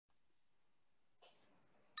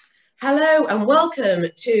Hello and welcome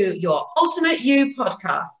to your Ultimate You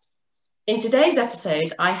podcast. In today's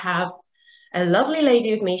episode, I have a lovely lady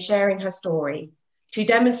with me sharing her story to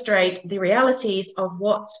demonstrate the realities of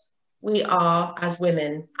what we are as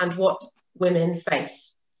women and what women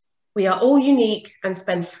face. We are all unique and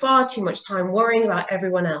spend far too much time worrying about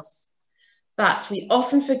everyone else, that we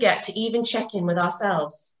often forget to even check in with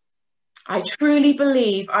ourselves. I truly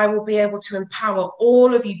believe I will be able to empower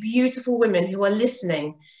all of you beautiful women who are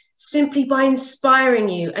listening simply by inspiring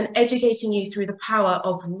you and educating you through the power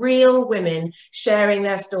of real women sharing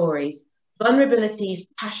their stories, vulnerabilities,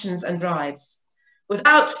 passions, and drives.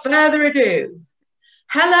 Without further ado,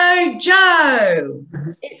 hello, Jo.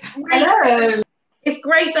 Hello. It's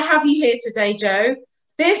great to have you here today, Jo.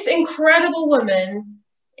 This incredible woman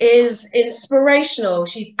is inspirational.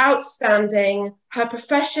 She's outstanding. Her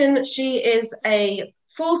profession, she is a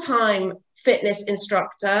full-time fitness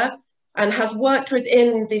instructor and has worked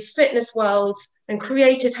within the fitness world and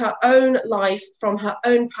created her own life from her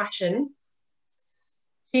own passion.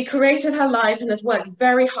 She created her life and has worked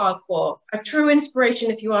very hard for a true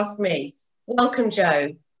inspiration, if you ask me. Welcome,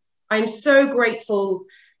 Jo. I'm so grateful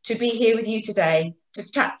to be here with you today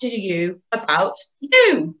to chat to you about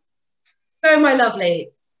you. So, my lovely,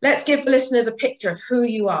 let's give the listeners a picture of who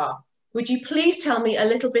you are. Would you please tell me a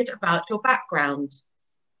little bit about your background?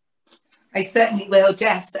 I certainly will,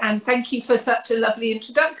 Jess, and thank you for such a lovely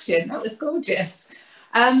introduction. That was gorgeous.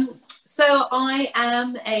 So I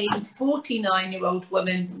am a 49-year-old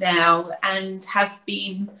woman now and have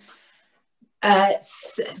been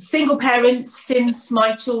single parent since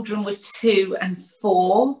my children were 2 and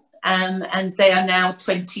 4, and they are now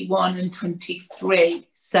 21 and 23.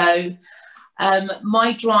 So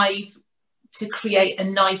my drive to create a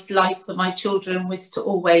nice life for my children was to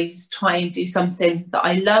always try and do something that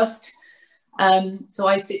I loved. So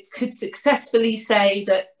I could successfully say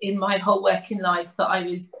that in my whole working life that I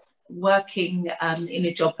was working in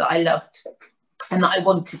a job that I loved and that I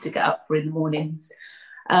wanted to get up for in the mornings.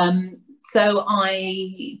 So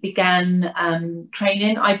I began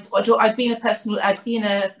training. I'd been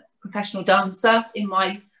a professional dancer in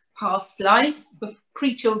my past life,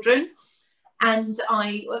 pre-children, and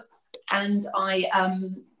I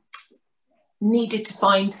needed to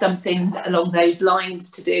find something along those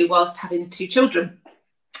lines to do whilst having 2 children.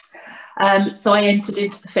 So I entered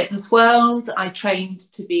into the fitness world. I trained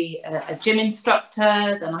to be a gym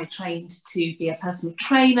instructor, then I trained to be a personal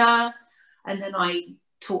trainer, and then I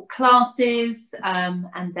taught classes,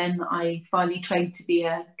 and then I finally trained to be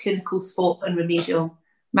a clinical sport and remedial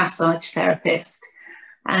massage therapist.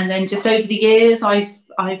 And then just over the years,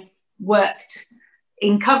 I've worked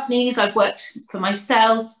in companies, I've worked for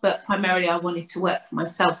myself, but primarily I wanted to work for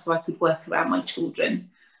myself so I could work around my children.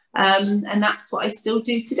 And that's what I still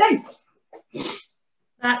do today.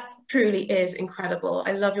 That truly is incredible.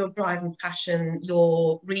 I love your drive and passion,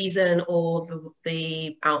 your reason, or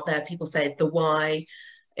the out there, people say the why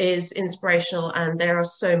is inspirational. And there are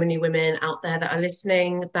so many women out there that are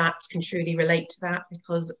listening that can truly relate to that,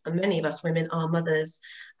 because many of us women are mothers.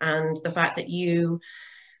 And the fact that you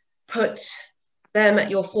put them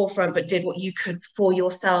at your forefront, but did what you could for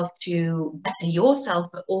yourself to better yourself,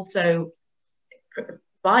 but also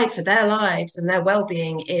provide for their lives and their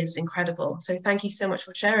well-being is incredible. So thank you so much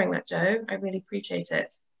for sharing that, Jo. I really appreciate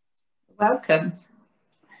it. Welcome.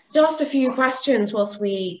 Just a few questions whilst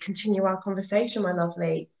we continue our conversation, my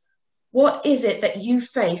lovely. What is it that you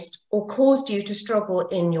faced or caused you to struggle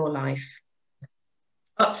in your life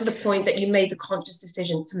up to the point that you made the conscious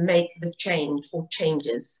decision to make the change or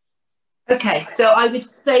changes? Okay, so I would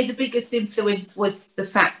say the biggest influence was the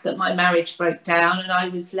fact that my marriage broke down and I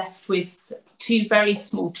was left with 2 very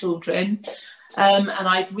small children. And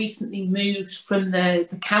I'd recently moved from the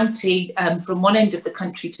county, from one end of the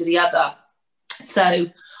country to the other. So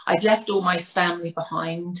I'd left all my family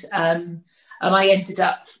behind, and I ended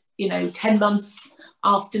up, 10 months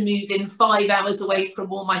after moving, 5 hours away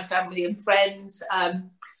from all my family and friends.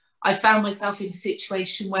 I found myself in a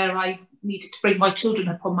situation where I needed to bring my children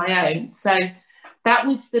up on my own. So that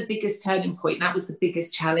was the biggest turning point. That was the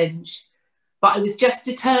biggest challenge. But I was just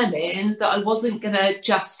determined that I wasn't going to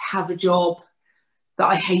just have a job that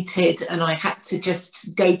I hated and I had to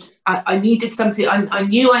just go. I needed something. I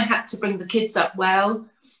knew I had to bring the kids up well,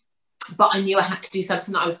 but I knew I had to do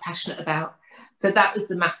something that I was passionate about. So that was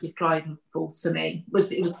the massive driving force for me.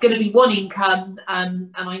 It was going to be one income,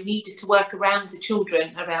 and I needed to work around the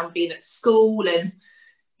children, around being at school and,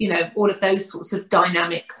 all of those sorts of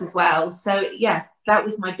dynamics as well. So, yeah, that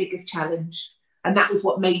was my biggest challenge. And that was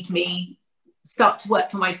what made me start to work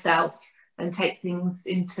for myself and take things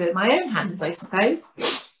into my own hands, I suppose.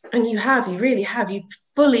 And you really have. You've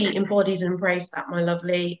fully embodied and embraced that, my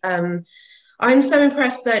lovely. I'm so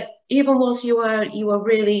impressed that even whilst you were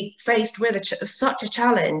really faced with such a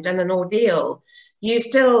challenge and an ordeal, you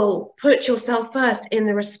still put yourself first, in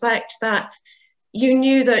the respect that you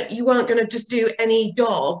knew that you weren't going to just do any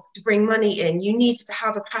job to bring money in. You needed to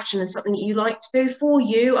have a passion and something that you like to do for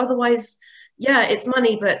you. Otherwise, yeah, it's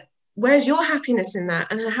money, but where's your happiness in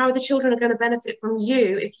that? And how the children are going to benefit from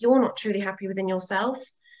you if you're not truly happy within yourself?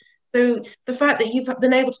 So the fact that you've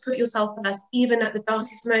been able to put yourself first, even at the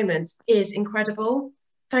darkest moments, is incredible.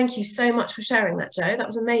 Thank you so much for sharing that, Jo. That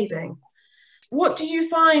was amazing. What do you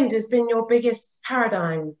find has been your biggest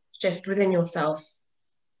paradigm shift within yourself?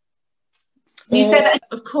 You said that.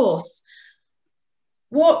 Of course.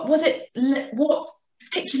 What was it? What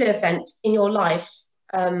particular event in your life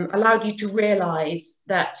allowed you to realize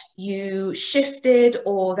that you shifted,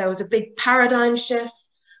 or there was a big paradigm shift?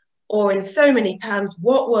 Or in so many terms,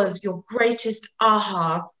 what was your greatest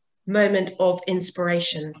aha moment of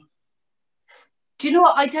inspiration? Do you know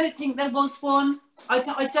what? I don't think there was one. I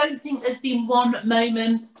don't think there's been one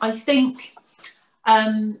moment. I think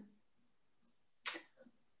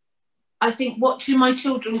watching my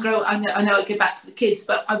children grow, I know I go back to the kids,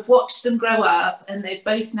 but I've watched them grow up, and they've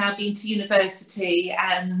both now been to university,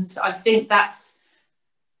 and I think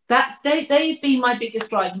they've been my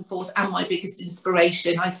biggest driving force and my biggest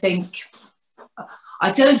inspiration. I think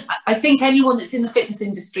anyone that's in the fitness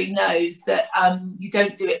industry knows that you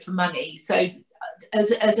don't do it for money. So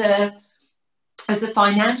as a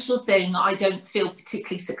financial thing, I don't feel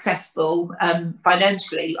particularly successful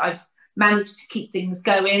financially. I've managed to keep things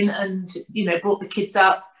going and, brought the kids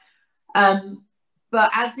up.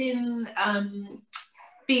 But as in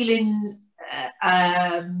feeling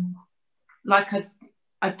like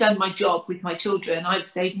I've done my job with my children.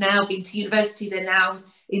 They've now been to university. They're now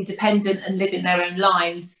independent and living their own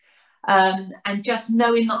lives. And just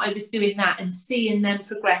knowing that I was doing that and seeing them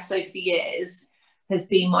progress over the years has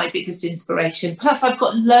been my biggest inspiration. Plus, I've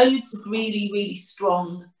got loads of really, really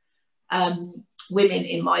strong women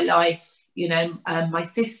in my life, my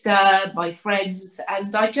sister, my friends,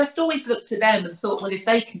 and I just always looked to them and thought, well, if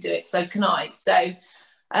they can do it, so can I. So,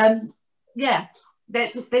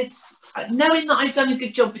 there's knowing that I've done a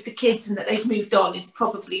good job with the kids and that they've moved on is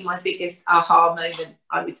probably my biggest aha moment,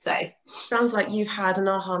 I would say. Sounds like you've had an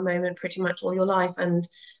aha moment pretty much all your life, and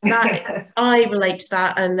that I relate to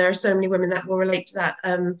that, and there are so many women that will relate to that.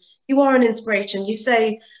 You are an inspiration. You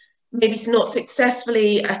say maybe it's not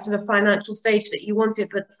successfully at the financial stage that you wanted,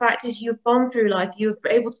 but the fact is you've gone through life, you've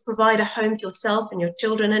been able to provide a home for yourself and your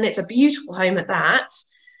children, and it's a beautiful home at that.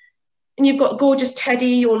 And you've got gorgeous Teddy,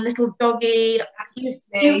 your little doggy. Absolutely.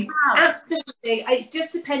 It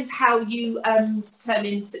just depends how you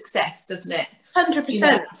determine success, doesn't it?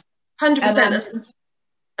 100%. 100%.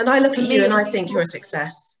 And I look at you and I think you're a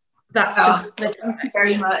success. That's thank you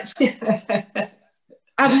very much.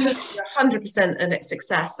 Absolutely, 100% a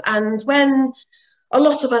success. And when a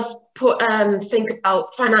lot of us think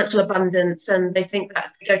about financial abundance, and they think that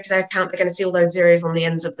if they go to their account, they're going to see all those zeros on the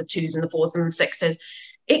ends of the 2s and the 4s and the 6s.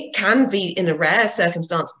 It can be in a rare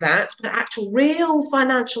circumstance but actual real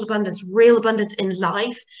financial abundance, real abundance in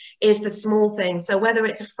life is the small thing. So whether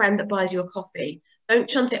it's a friend that buys you a coffee, don't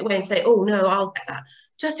chunt it away and say, oh no, I'll get that.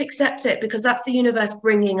 Just accept it, because that's the universe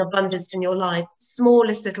bringing abundance in your life.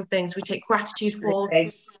 Smallest little things we take gratitude for.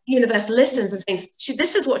 The universe listens and thinks,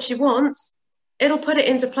 this is what she wants. It'll put it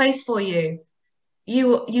into place for you.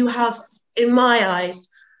 You have, in my eyes,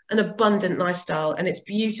 an abundant lifestyle, and it's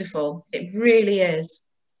beautiful. It really is.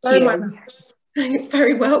 You're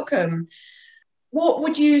very welcome. What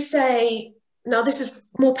would you say, now this is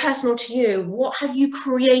more personal to you, what have you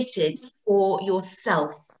created for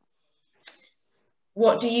yourself?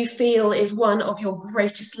 What do you feel is one of your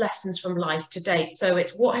greatest lessons from life to date? So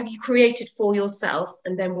it's what have you created for yourself,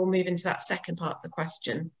 and then we'll move into that second part of the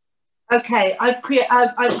question. Okay, I've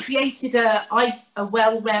created a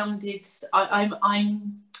well-rounded.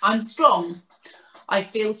 I'm strong. I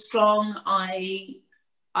feel strong.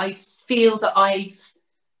 I feel that I've.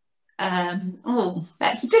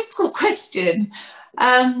 That's a difficult question.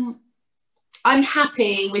 I'm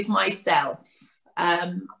happy with myself.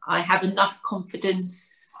 I have enough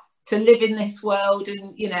confidence to live in this world,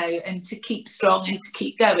 and to keep strong and to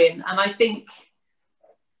keep going. And I think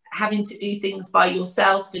having to do things by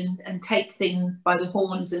yourself and take things by the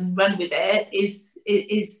horns and run with it is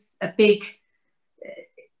big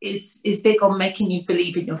on making you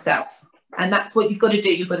believe in yourself. And that's what you've got to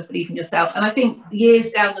do. You've got to believe in yourself. And I think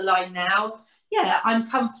years down the line now, I'm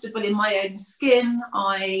comfortable in my own skin.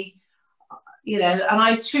 And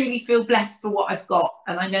I truly feel blessed for what I've got.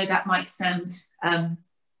 And I know that might sound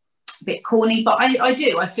a bit corny, but I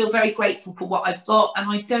do. I feel very grateful for what I've got, and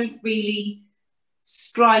I don't really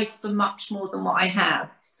strive for much more than what I have.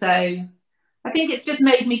 So I think it's just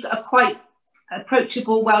made me a quite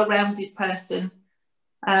approachable, well-rounded person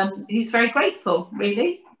who's very grateful,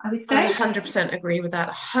 really, I would say. I 100% agree with that.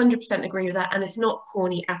 100% agree with that. And it's not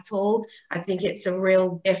corny at all. I think it's a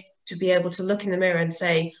real gift to be able to look in the mirror and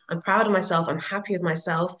say, I'm proud of myself, I'm happy with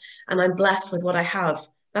myself, and I'm blessed with what I have.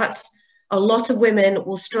 That's a lot of women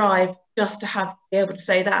will strive just to be able to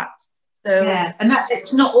say that. So yeah, and that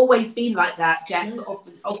it's not always been like that, Jess,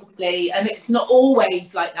 obviously, and it's not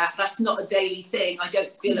always like that. That's not a daily thing. I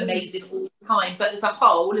don't feel amazing all the time, but as a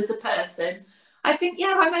whole, as a person, I think,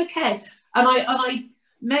 yeah, I'm okay. And I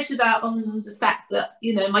measure that on the fact that,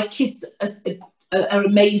 you know, my kids are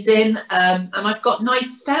amazing, and I've got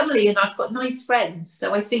nice family and I've got nice friends.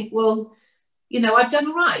 So I think, well, you know, I've done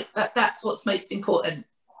all right. That's what's most important.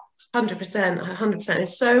 100%, 100%.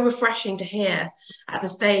 It's so refreshing to hear at the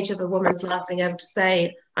stage of a woman's life being able to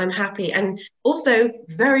say, I'm happy. And also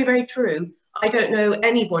very, very true. I don't know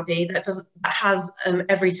anybody that has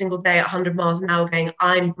every single day at 100 miles an hour going,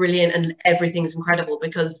 I'm brilliant and everything's incredible,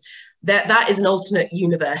 because that is an alternate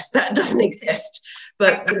universe that doesn't exist.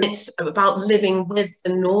 But it's about living with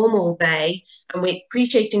the normal day, and we're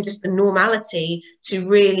appreciating just the normality to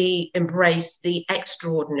really embrace the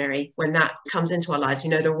extraordinary when that comes into our lives, you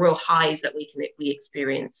know, the real highs that we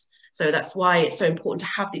experience. So that's why it's so important to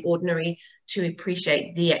have the ordinary, to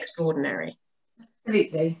appreciate the extraordinary.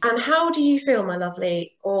 Absolutely. And how do you feel, my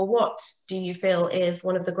lovely, or what do you feel is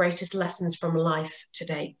one of the greatest lessons from life to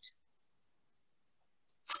date?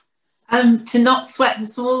 To not sweat the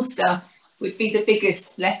small stuff would be the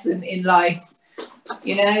biggest lesson in life.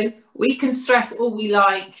 You know, we can stress all we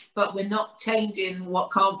like, but we're not changing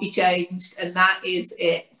what can't be changed, and that is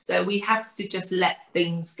it. So we have to just let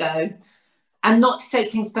things go and not to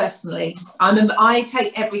take things personally. I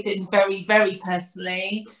take everything very, very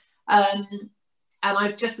personally, and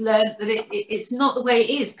I've just learned that it's not the way it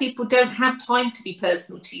is. People don't have time to be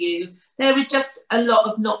personal to you. There are just a lot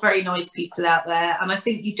of not very nice people out there, and I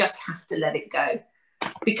think you just have to let it go.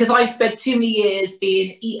 Because I've spent too many years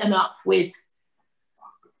being eaten up with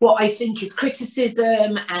what I think is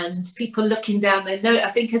criticism and people looking down their nose.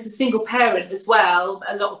 I think as a single parent as well,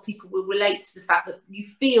 a lot of people will relate to the fact that you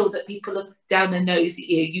feel that people look down their nose at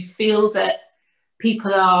you. You feel that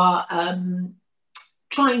people are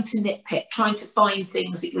trying to nitpick, trying to find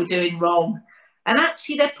things that you're doing wrong. And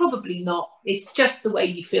actually, they're probably not. It's just the way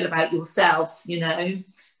you feel about yourself, you know.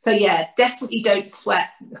 So, yeah, definitely don't sweat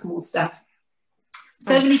the small stuff.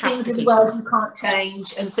 So many things in the world you can't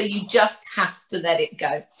change, and so you just have to let it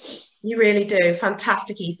go. You really do.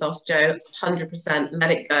 Fantastic ethos, Jo. 100%. Let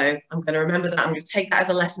it go. I'm going to remember that. I'm going to take that as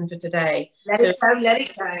a lesson for today. Let it go. Let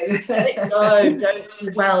it go. Let it go.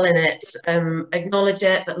 Don't dwell in it. Acknowledge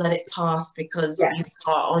it, but let it pass, because you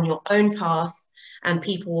are on your own path, and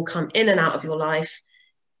people will come in and out of your life,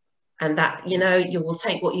 and that, you know, you will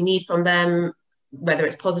take what you need from them, whether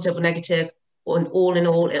it's positive or negative. And all in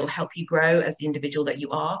all, it'll help you grow as the individual that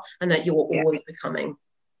you are and that you're always becoming.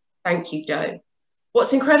 Thank you, Jo.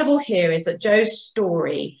 What's incredible here is that Jo's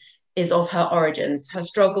story is of her origins, her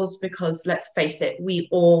struggles, because let's face it, we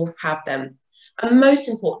all have them. And most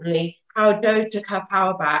importantly, how Jo took her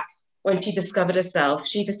power back when she discovered herself.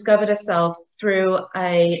 She discovered herself through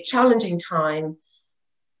a challenging time,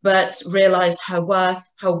 but realized her worth,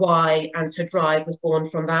 her why, and her drive was born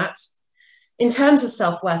from that. In terms of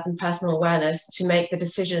self-worth and personal awareness, to make the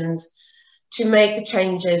decisions, to make the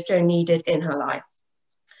changes Jo needed in her life.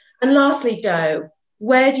 And lastly, Jo,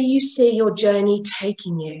 where do you see your journey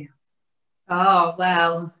taking you? Oh,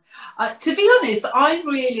 well, to be honest, I'm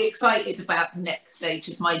really excited about the next stage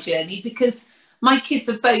of my journey, because my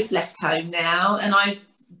kids have both left home now, and I've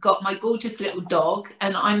got my gorgeous little dog,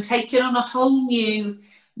 and I'm taking on a whole new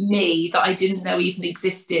me that I didn't know even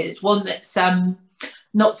existed. One that's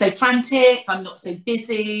not so frantic, I'm not so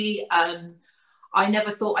busy. I never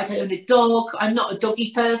thought I'd own a dog. I'm not a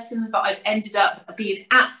doggy person, but I've ended up being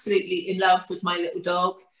absolutely in love with my little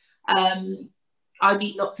dog. I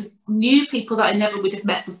meet lots of new people that I never would have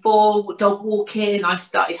met before, dog walking. I've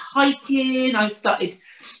started hiking. I've started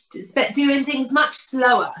doing things much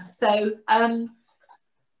slower. So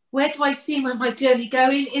where do I see my journey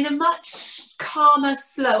going? In a much calmer,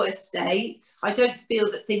 slower state. I don't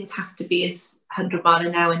feel that things have to be as 100 miles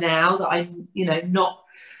an hour now, that I'm, you know, not,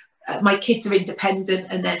 my kids are independent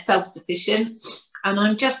and they're self-sufficient. And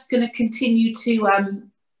I'm just going to continue to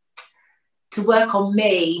work on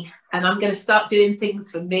me, and I'm going to start doing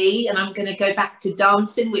things for me, and I'm going to go back to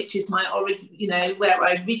dancing, which is my origin, you know, where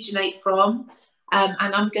I originate from. And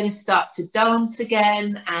I'm going to start to dance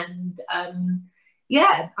again. And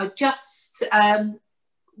yeah, I just,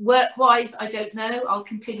 work-wise, I don't know. I'll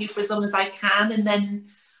continue for as long as I can. And then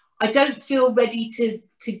I don't feel ready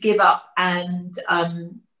to give up and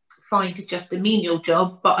find just a menial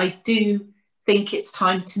job, but I do think it's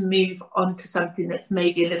time to move on to something that's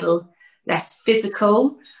maybe a little less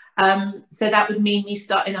physical. So that would mean me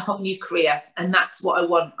starting a whole new career, and that's what I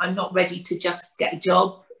want. I'm not ready to just get a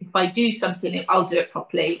job. If I do something, I'll do it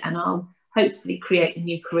properly, and I'll hopefully create a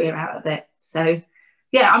new career out of it. So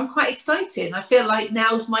yeah, I'm quite excited. I feel like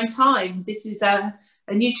now's my time. This is a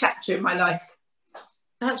new chapter in my life.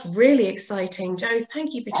 That's really exciting, Jo.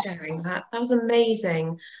 Thank you for sharing that. That was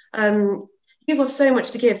amazing. You've got so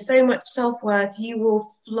much to give, so much self-worth. You will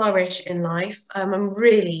flourish in life. I'm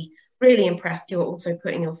really, really impressed you're also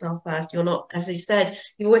putting yourself first. You're not, as you said,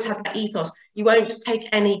 you always have that ethos. You won't just take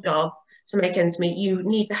any job to make ends meet. You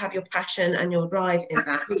need to have your passion and your drive in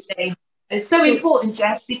that. Absolutely. It's so important,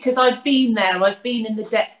 Jess, because I've been there. I've been in the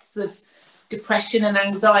depths of depression and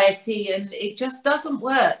anxiety, and it just doesn't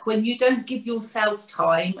work when you don't give yourself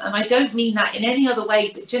time. And I don't mean that in any other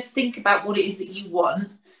way, but just think about what it is that you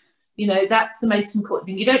want. You know, that's the most important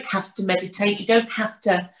thing. You don't have to meditate. You don't have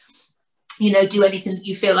to, you know, do anything that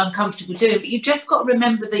you feel uncomfortable doing, but you've just got to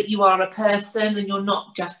remember that you are a person, and you're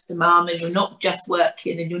not just a mum, and you're not just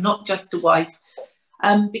working, and you're not just a wife,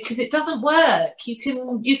 because it doesn't work. You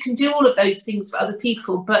can do all of those things for other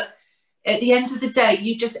people, but at the end of the day,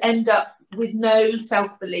 you just end up with no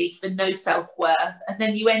self-belief and no self-worth, and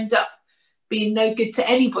then you end up being no good to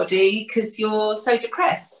anybody because you're so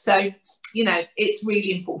depressed. So, you know, it's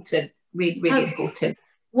really important, really, really important.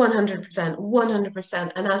 100%,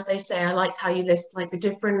 100%. And as they say, I like how you list like the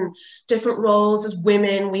different roles as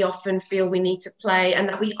women we often feel we need to play, and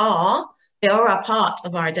that they are a part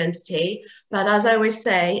of our identity. But as I always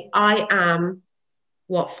say, I am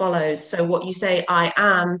what follows. So what you say, I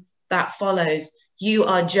am, that follows. You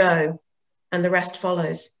are Jo, and the rest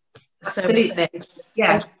follows. Absolutely.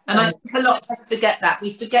 Yeah. And I think a lot of us forget that.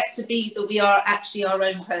 We forget to be that we are actually our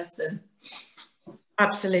own person.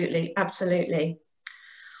 Absolutely, absolutely.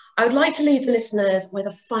 I would like to leave the listeners with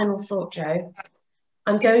a final thought, Jo.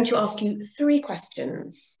 I'm going to ask you 3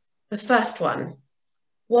 questions. The first one,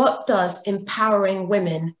 what does empowering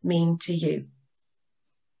women mean to you?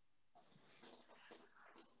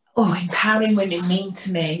 Oh, empowering women mean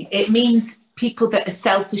to me, it means people that are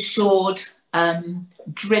self-assured,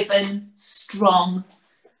 driven, strong,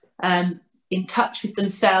 in touch with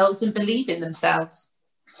themselves and believe in themselves.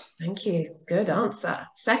 Thank you. Good answer.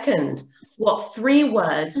 Second, what 3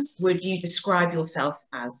 words would you describe yourself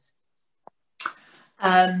as?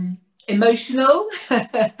 Emotional,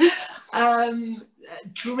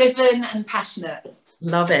 driven and passionate.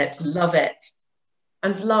 Love it. Love it.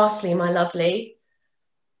 And lastly, my lovely,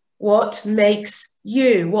 what makes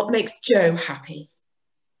Jo happy?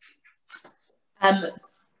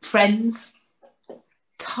 Friends,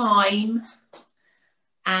 time,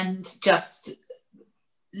 and just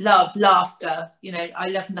love, laughter. You know, I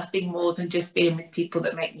love nothing more than just being with people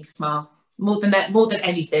that make me smile. More than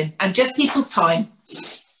anything. And just people's time.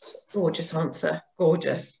 Gorgeous answer.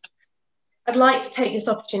 Gorgeous. I'd like to take this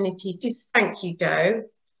opportunity to thank you, Jo,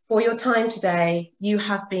 for your time today. You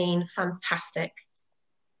have been fantastic.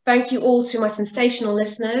 Thank you all to my sensational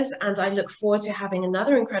listeners, and I look forward to having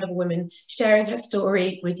another incredible woman sharing her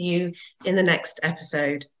story with you in the next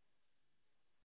episode.